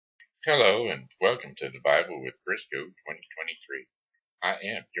Hello and welcome to the Bible with Briscoe 2023. I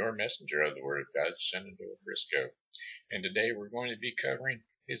am your messenger of the Word of God, Senator Briscoe, and today we're going to be covering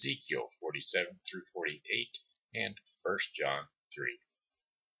Ezekiel 47 through 48 and 1 John 3.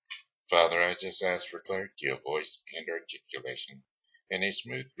 Father, I just ask for clarity of voice and articulation and a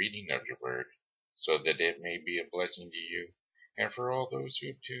smooth reading of your Word, so that it may be a blessing to you and for all those who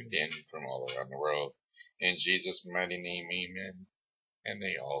have tuned in from all around the world. In Jesus' mighty name, amen. And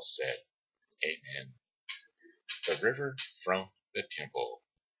they all said, Amen. The river from the temple.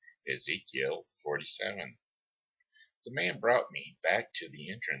 Ezekiel 47. The man brought me back to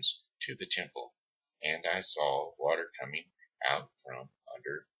the entrance to the temple, and I saw water coming out from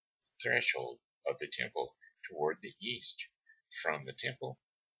under the threshold of the temple toward the east. From the temple,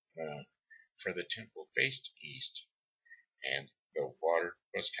 for the temple faced east, and the water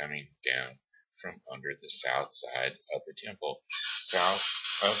was coming down from under the south side of the temple, south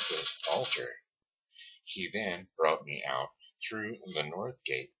of the altar. He then brought me out through the north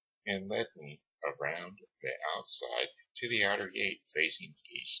gate and led me around the outside to the outer gate facing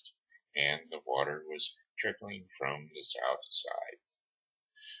east, and the water was trickling from the south side.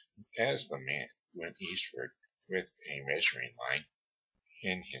 As the man went eastward with a measuring line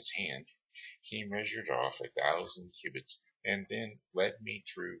in his hand, he measured off 1,000 cubits and then led me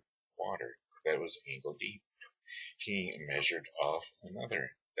through water that was ankle deep. He measured off another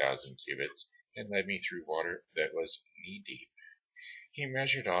 1,000 cubits and led me through water that was knee deep. He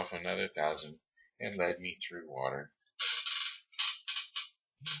measured off another 1,000 and led me through water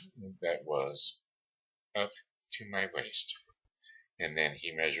that was up to my waist. And then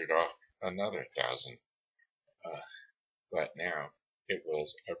he measured off another 1,000. But now it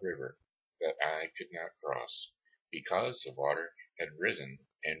was a river that I could not cross, because the water had risen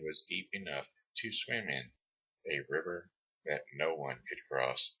and was deep enough to swim in, a river that no one could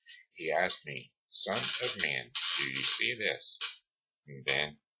cross. He asked me, Son of man, do you see this? And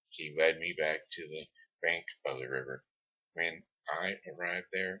then he led me back to the bank of the river. When I arrived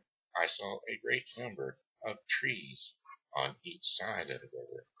there, I saw a great number of trees on each side of the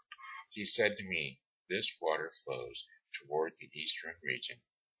river. He said to me, This water flows toward the eastern region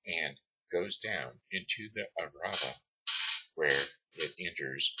and goes down into the Araba, where it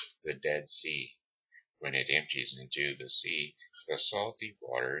enters the Dead Sea. When it empties into the sea, the salty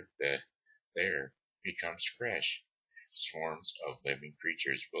water there becomes fresh. Swarms of living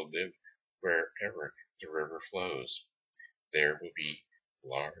creatures will live wherever the river flows. There will be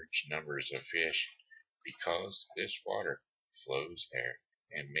large numbers of fish, because this water flows there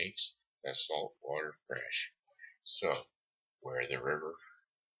and makes the salt water fresh. So, where the river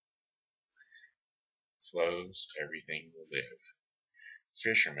flows, everything will live.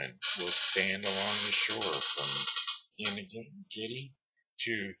 Fishermen will stand along the shore from En-gedi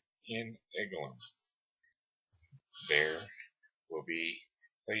to En-eglaim. There will be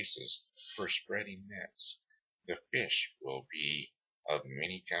places for spreading nets. The fish will be of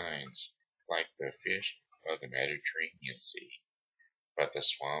many kinds, like the fish of the Mediterranean Sea. But the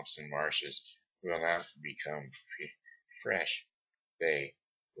swamps and marshes will not become fresh. They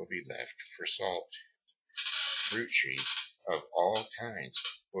will be left for salt. Fruit trees of all kinds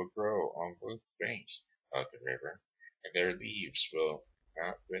will grow on both banks of the river, and their leaves will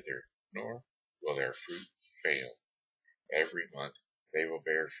not wither, nor will their fruit fail. Every month they will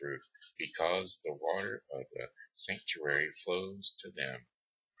bear fruit, because the water of the sanctuary flows to them.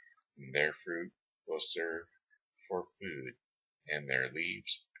 And their fruit will serve for food, and their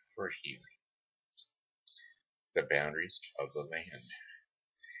leaves for healing. The boundaries of the land.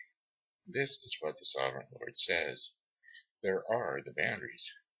 This is what the Sovereign Lord says. There are the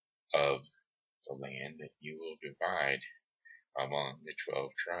boundaries of the land that you will divide among the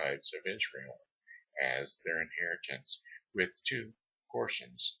 12 tribes of Israel as their inheritance, with 2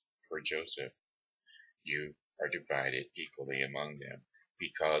 portions for Joseph. You are divided equally among them,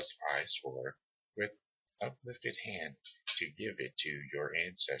 because I swore with uplifted hand to give it to your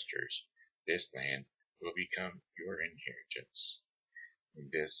ancestors. This land will become your inheritance.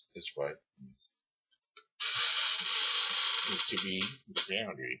 This is what is to be the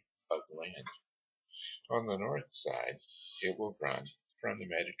boundary of the land. On the north side, it will run from the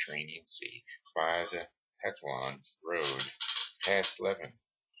Mediterranean Sea by the Hethlon road, past Lebo,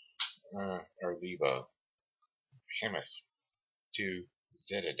 Hamath, to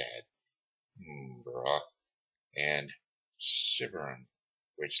Zedadad, Baroth, and Shibaron,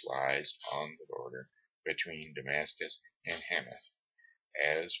 which lies on the border between Damascus and Hamath,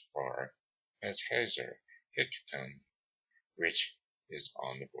 as far as Hazar Hittim, which is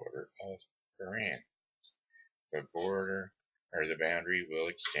on the border of Haran. The border or the boundary will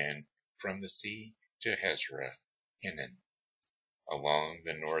extend from the sea to Hezrah, Hinnon, along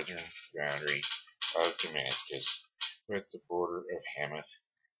the northern boundary of Damascus, with the border of Hamath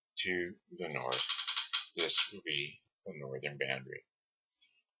to the north. This will be the northern boundary.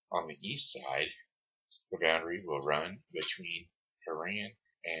 On the east side, the boundary will run between Haran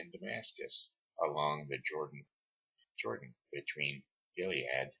and Damascus, along the Jordan between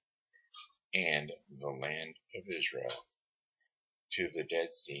Gilead and the land of Israel, to the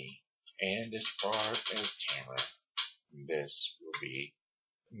Dead Sea, and as far as Tamar. This will be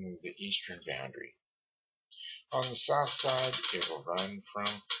the eastern boundary. On the south side, it will run from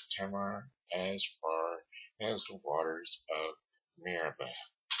Tamar as far as the waters of Meribah,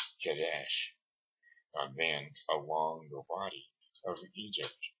 Kadesh, and then along the Wadi of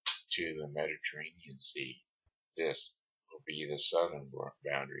Egypt to the Mediterranean Sea. This will be the southern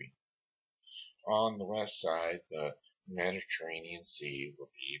boundary. On the west side, the Mediterranean Sea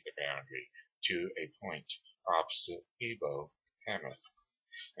will be the boundary to a point opposite Lebo Hamath,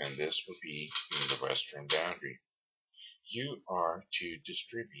 and this will be the western boundary. You are to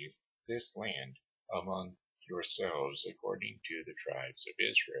distribute this land among yourselves according to the tribes of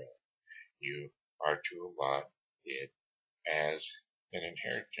Israel. You are to allot it as an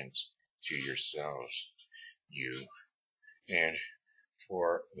inheritance to yourselves, you and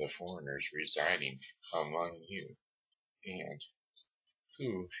for the foreigners residing among you, and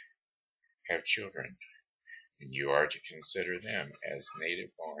who have children, and you are to consider them as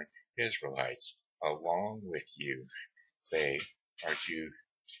native-born Israelites along with you. They are to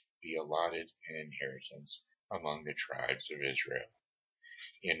be allotted an inheritance among the tribes of Israel.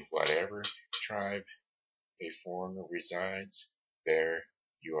 In whatever tribe a foreigner resides, there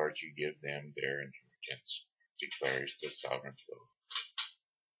you are to give them their inheritance, declares the sovereign Lord.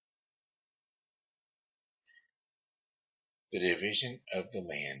 The division of the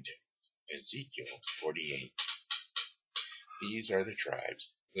land. Ezekiel 48. These are the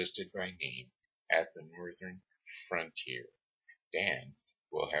tribes listed by name at the northern frontier. Dan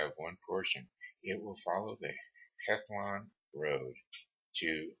will have one portion. It will follow the Hethlon road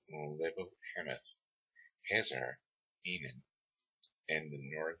to Lebo Hamath, Hazar, Enan, and the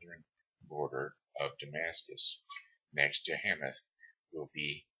northern border of Damascus. Next to Hamath will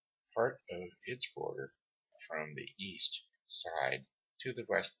be part of its border from the east side to the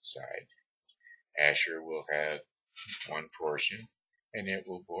west side. Asher will have one portion, and it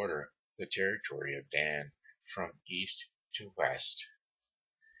will border the territory of Dan from east to west.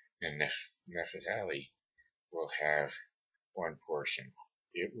 And Naphtali will have one portion.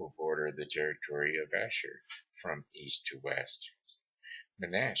 It will border the territory of Asher from east to west.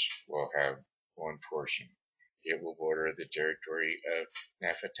 Manasseh will have one portion. It will border the territory of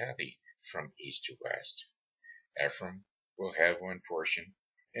Naphtali from east to west. Ephraim will have one portion,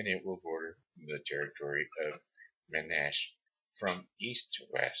 and it will border the territory of Manasseh from east to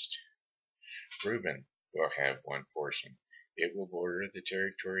west. Reuben will have one portion. It will border the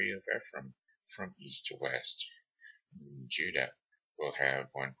territory of Ephraim from east to west. Judah will have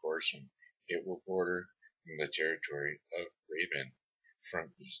one portion. It will border the territory of Reuben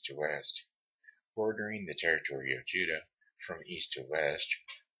from east to west. Bordering the territory of Judah from east to west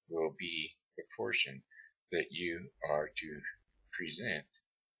will be the portion that you are to present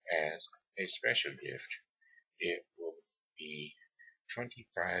as a special gift. It will be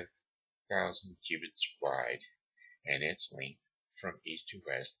 25,000 cubits wide, and its length from east to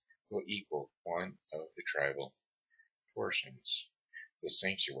west will equal one of the tribal portions. The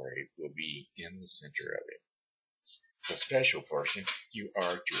sanctuary will be in the center of it. The special portion you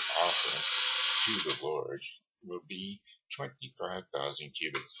are to offer to the Lord will be 25,000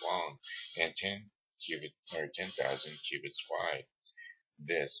 cubits long and 10,000 cubits wide.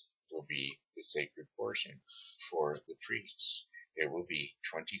 This will be the sacred portion for the priests. It will be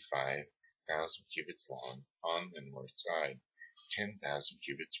 25,000 cubits long on the north side, 10,000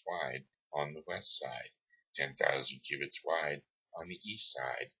 cubits wide on the west side, 10,000 cubits wide on the east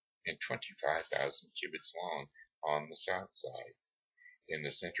side, and 25,000 cubits long on the south side. In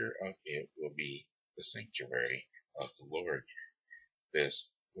the center of it will be the sanctuary of the Lord. This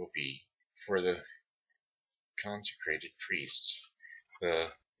will be for the consecrated priests,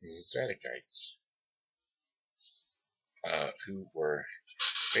 the Zedekites, who were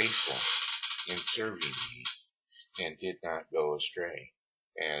faithful in serving me and did not go astray,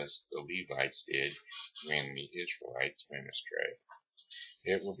 as the Levites did when the Israelites went astray.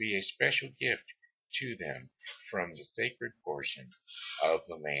 It will be a special gift to them from the sacred portion of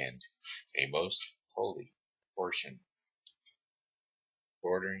the land, a most holy portion,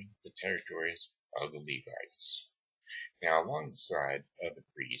 bordering the territories of the Levites. Now along the side of the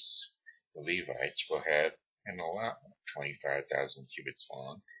priests, the Levites will have an allotment 25,000 cubits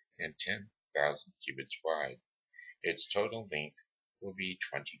long and 10,000 cubits wide. Its total length will be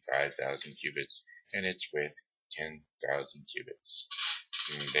 25,000 cubits and its width 10,000 cubits.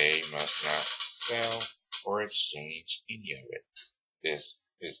 They must not sell or exchange any of it. This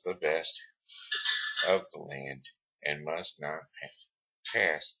is the best of the land and must not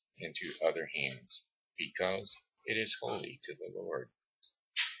pass into other hands, because it is holy to the Lord.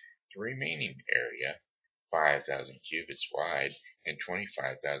 The remaining area, 5,000 cubits wide and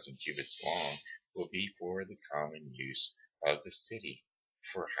 25,000 cubits long, will be for the common use of the city,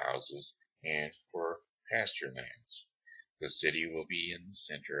 for houses and for pasture lands. The city will be in the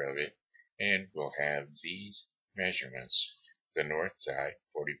center of it and will have these measurements: the north side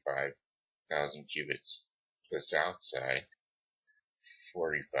 45,000 cubits, the south side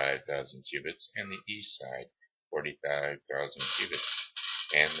 45,000 cubits, and the east side 45,000 cubits,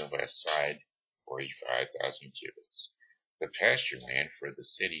 and the west side 45,000 cubits. The pasture land for the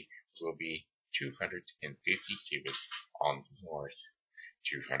city will be 250 cubits on the north,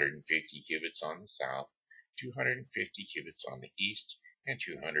 250 cubits on the south, 250 cubits on the east, and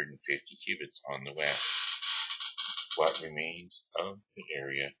 250 cubits on the west. What remains of the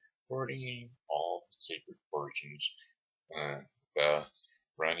area bordering all the sacred portions, the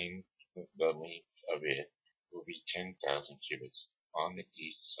length of it will be 10,000 cubits on the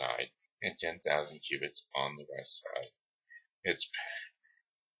east side and 10,000 cubits on the west side. Its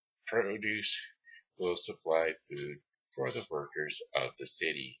produce will supply food for the workers of the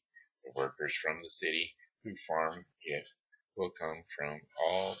city. The workers from the city who farm it will come from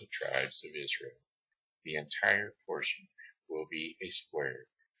all the tribes of Israel. The entire portion will be a square,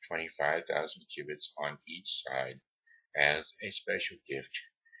 25,000 cubits on each side. As a special gift,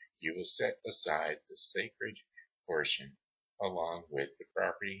 you will set aside the sacred portion along with the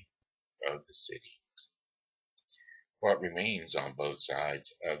property of the city. What remains on both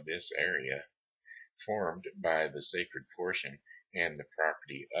sides of this area, formed by the sacred portion and the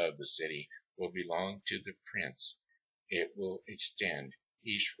property of the city, will belong to the prince. It will extend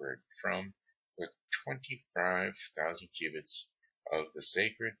eastward from the 25,000 cubits of the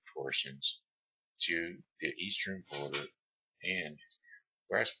sacred portions to the eastern border, and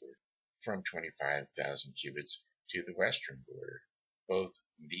westward from 25,000 cubits to the western border, both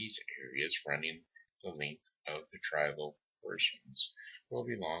these areas running the length of the tribal portions will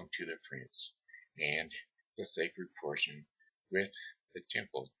belong to the prince, and the sacred portion with the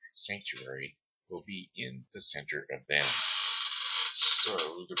temple sanctuary will be in the center of them.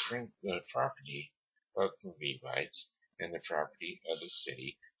 So the property of the Levites and the property of the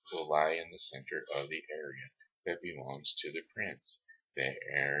city will lie in the center of the area that belongs to the prince. The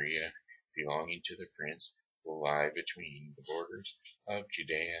area belonging to the prince will lie between the borders of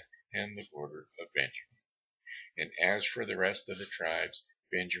Judea and the border of Benjamin. And as for the rest of the tribes,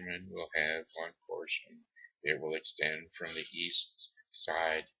 Benjamin will have one portion. It will extend from the east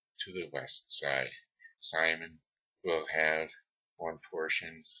side to the west side. Simon will have one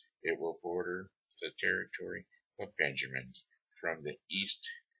portion. It will border the territory of Benjamin from the east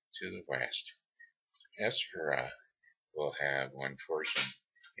to the west. Issachar will have one portion,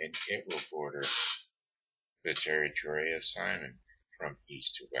 and it will border the territory of Simon from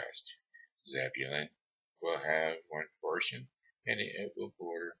east to west. Zebulun will have one portion, and it will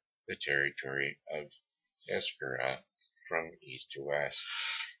border the territory of Issachar from east to west.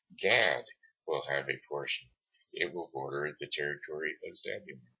 Gad will have a portion. It will border the territory of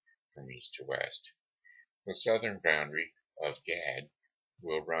Zebulun from east to west. The southern boundary of Gad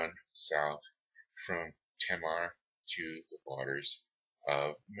will run south from Tamar to the waters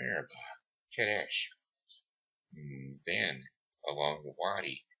of Meribah, Kadesh, then along the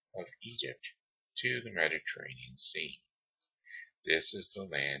Wadi of Egypt to the Mediterranean Sea. This is the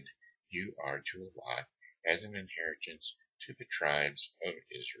land you are to allot as an inheritance to the tribes of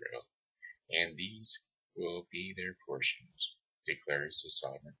Israel, and these will be their portions, declares the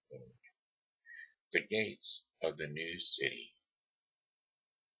sovereign Lord. The gates of the new city.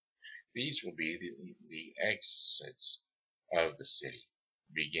 These will be the exits of the city,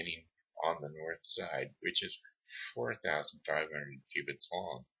 beginning on the north side, which is 4,500 cubits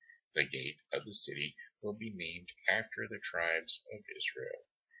long. The gate of the city will be named after the tribes of Israel.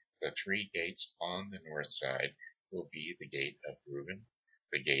 The three gates on the north side will be the gate of Reuben,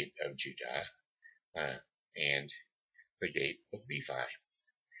 the gate of Judah, and the gate of Levi.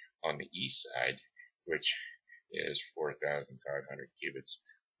 On the east side, which is 4,500 cubits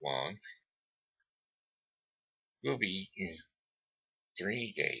long, will be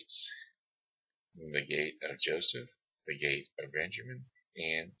three gates: the gate of Joseph, the gate of Benjamin,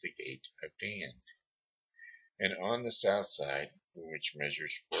 and the gate of Dan. And on the south side, which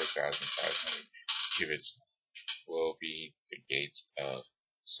measures 4,500 cubits, will be the gates of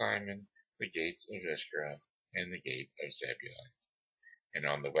Simon, the gates of Briscoe, and the gate of Zebulun. And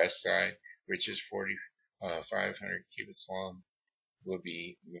on the west side, which is 4,500 cubits long, will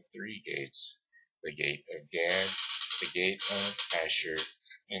be the three gates: the gate of Gad, the gate of Asher,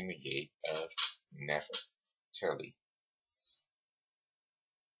 and the gate of Naphtali.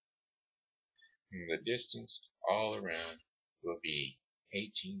 The distance all around will be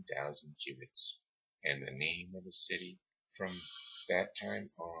 18,000 cubits, and the name of the city from that time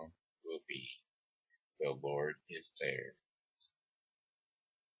on will be "The Lord is there."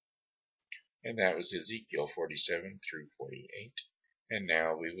 And that was Ezekiel 47 through 48. And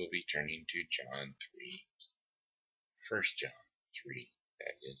now we will be turning to John 3. 1 John 3,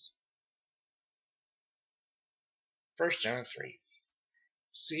 that is. 1 John 3.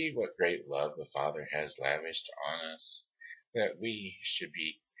 See what great love the Father has lavished on us, that we should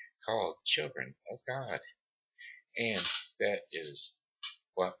be called children of God. And that is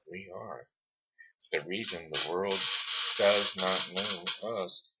what we are. The reason the world does not know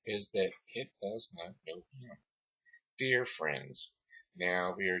us is that it does not know Him. Dear friends,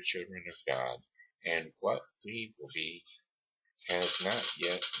 now we are children of God, and what we will be has not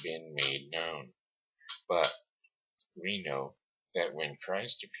yet been made known. But we know that when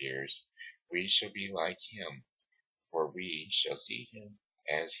Christ appears, we shall be like Him, for we shall see Him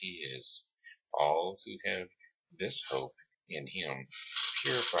as He is. All who have this hope in Him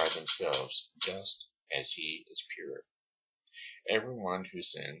purify themselves just as He is pure. Everyone who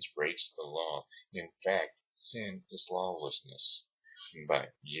sins breaks the law. In fact, sin is lawlessness.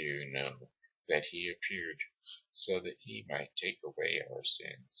 But you know that He appeared so that He might take away our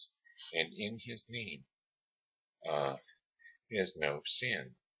sins, and in His name is no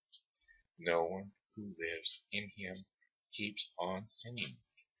sin. No one who lives in Him keeps on sinning.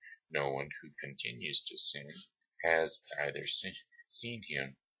 No one who continues to sin has either seen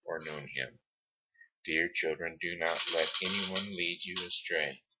Him or known Him. Dear children, do not let anyone lead you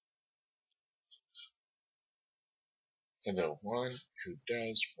astray. And the one who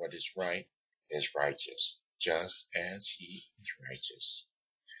does what is right is righteous, just as He is righteous.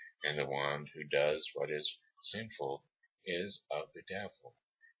 And the one who does what is sinful is of the devil,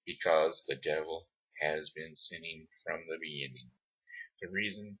 because the devil has been sinning from the beginning. The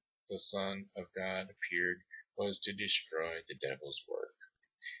reason the Son of God appeared was to destroy the devil's work.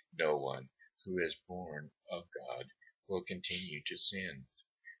 No one who is born of God will continue to sin,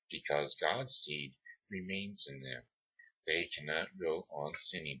 because God's seed remains in them. They cannot go on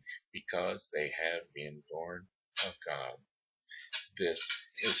sinning because they have been born of God. This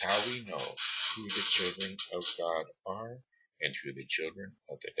is how we know who the children of God are and who the children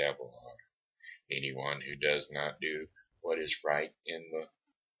of the devil are. Anyone who does not do what is right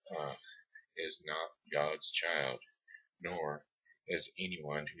is not God's child, nor is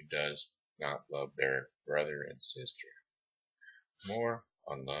anyone who does not love their brother and sister. More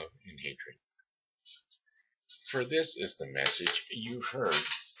on love and hatred. For this is the message you heard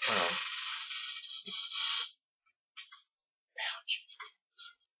from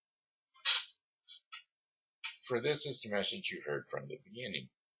For this is the message you heard from the beginning.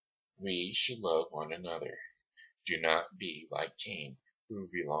 We should love one another. Do not be like Cain, who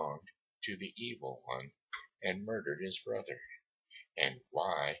belonged to the evil one and murdered his brother. And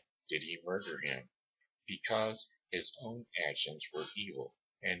why did he murder him? Because his own actions were evil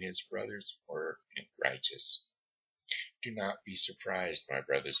and his brother's were righteous. Do not be surprised, my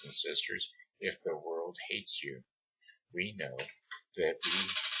brothers and sisters, if the world hates you. We know that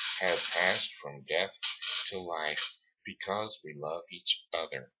we have passed from death to life because we love each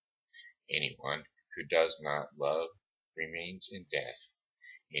other. Anyone who does not love remains in death.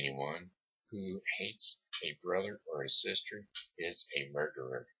 Anyone who hates a brother or a sister is a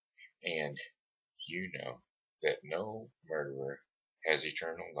murderer, and you know that no murderer has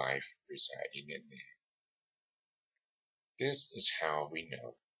eternal life residing in them. This is how we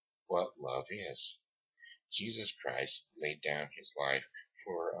know what love is. Jesus Christ laid down His life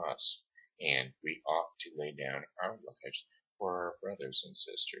for us, and we ought to lay down our lives for our brothers and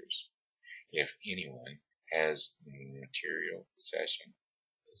sisters. If anyone has material possession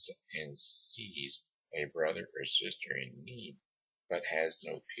and sees a brother or sister in need, but has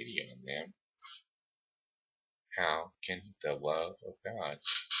no pity on them, how can the love of God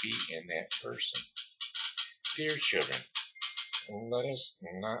be in that person? Dear children, let us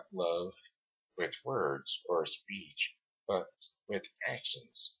not love with words or speech, but with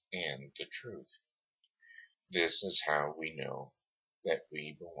actions and the truth. This is how we know that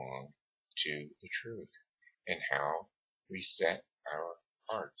we belong to the truth, and how we set our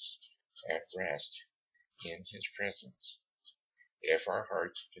hearts at rest in His presence. If our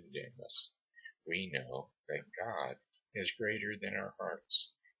hearts condemn us, we know that God is greater than our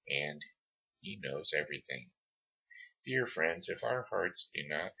hearts, and He knows everything. Dear friends, if our hearts do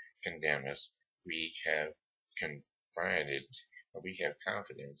not condemn us, we have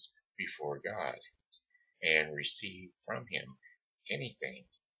confidence before God and receive from Him anything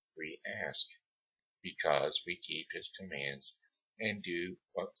we ask, because we keep His commands and do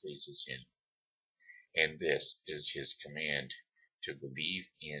what pleases Him. And this is His command, to believe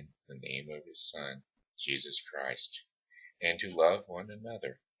in the name of His Son, Jesus Christ, and to love one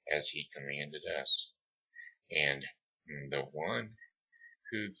another as He commanded us. And the one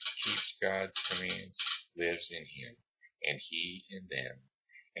who keeps God's commands lives in Him, and He in them.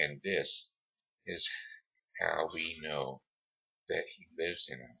 And this is how we know that He lives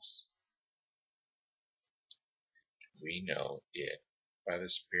in us. We know it by the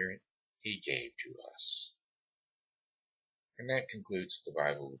Spirit He gave to us. And that concludes the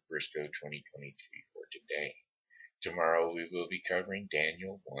Bible with Briscoe 2023 for today. Tomorrow we will be covering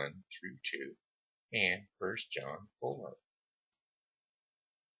Daniel 1 through 2 and 1 John 4.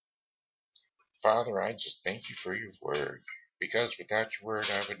 Father, I just thank You for Your word, because without Your word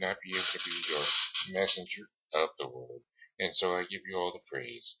I would not be able to be Your messenger of the word. And so I give You all the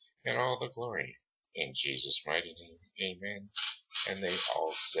praise and all the glory. In Jesus' mighty name, amen. And they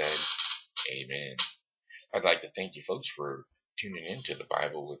all said, amen. I'd like to thank you folks for tuning in to the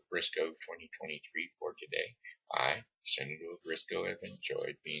Bible with Briscoe 2023 for today. I, Senator Briscoe, have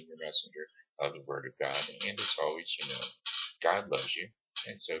enjoyed being the messenger of the Word of God. And as always, you know, God loves you,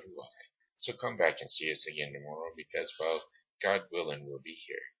 and so do I. So come back and see us again tomorrow, because, well, God willing, we'll be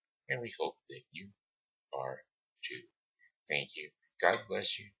here. And we hope that you are too. Thank you. God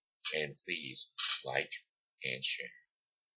bless you. And please like and share.